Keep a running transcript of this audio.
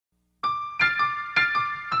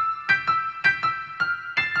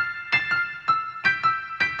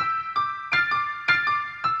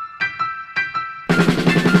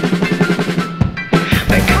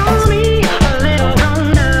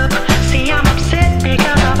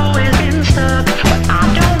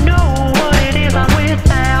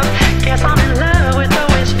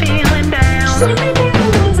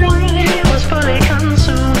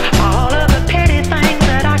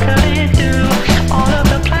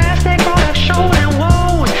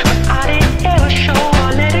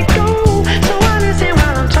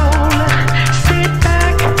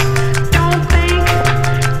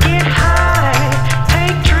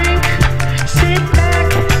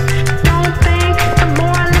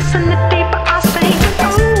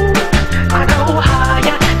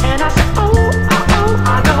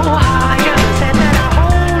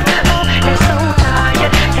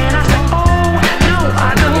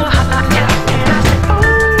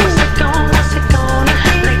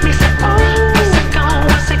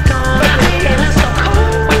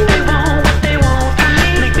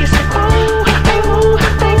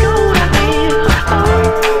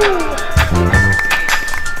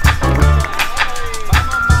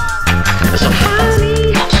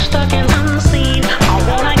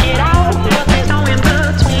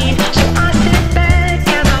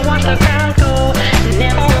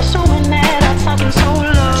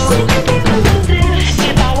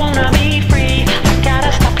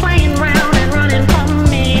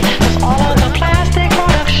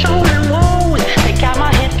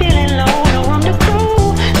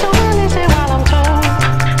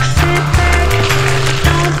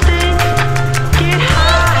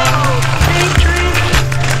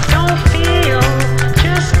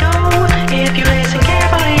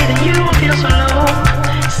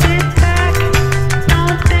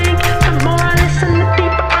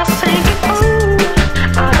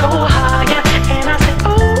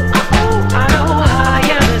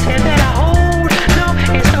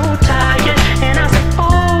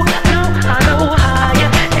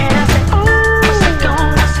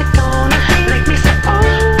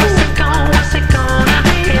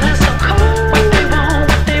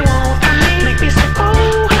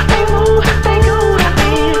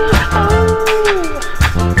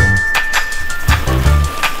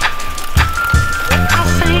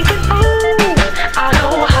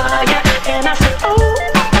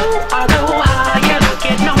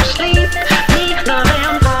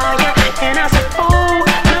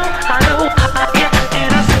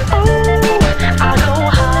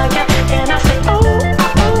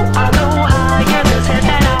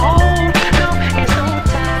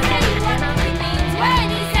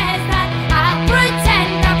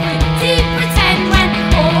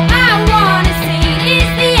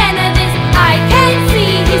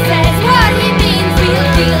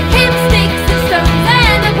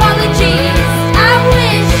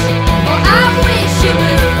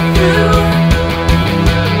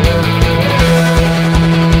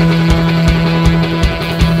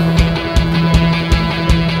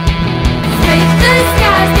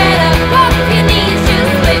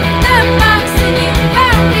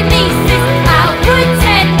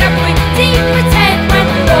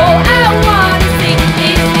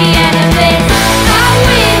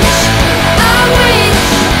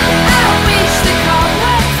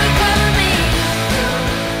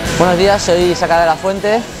Buenos días, soy Isaka de la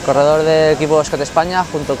Fuente, corredor del equipo España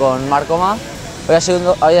junto con Marc Coma. Hoy ha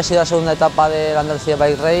sido la segunda etapa de la Andalucía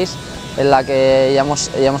Bike Race, en la que ya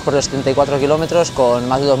hemos corrido 74 kilómetros con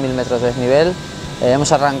más de 2000 metros de desnivel.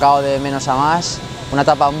 Hemos arrancado de menos a más, una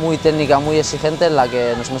etapa muy técnica, muy exigente, en la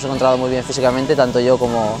que nos hemos encontrado muy bien físicamente, tanto yo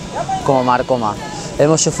como Marc Coma.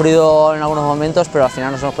 Hemos sufrido en algunos momentos, pero al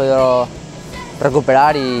final nos hemos podido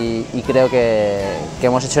recuperar y creo que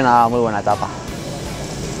hemos hecho una muy buena etapa.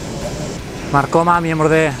 Marc Coma, miembro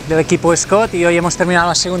del equipo Scott, y hoy hemos terminado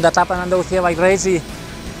la segunda etapa en Andalucía Bike Race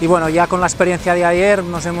y bueno, ya con la experiencia de ayer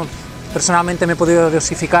personalmente me he podido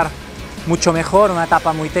dosificar mucho mejor, una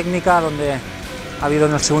etapa muy técnica donde ha habido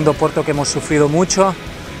en el segundo puerto que hemos sufrido mucho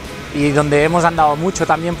y donde hemos andado mucho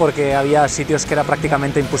también porque había sitios que era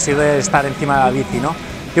prácticamente imposible estar encima de la bici, ¿no?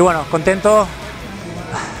 Y bueno, contento.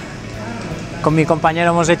 Con mi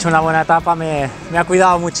compañero hemos hecho una buena etapa, me ha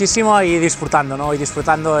cuidado muchísimo y disfrutando, ¿no? Y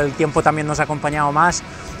disfrutando, el tiempo también nos ha acompañado más,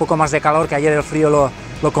 un poco más de calor, que ayer el frío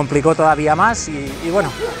lo complicó todavía más y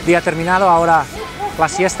bueno, día terminado, ahora la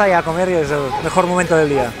siesta y a comer, y es el mejor momento del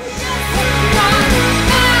día.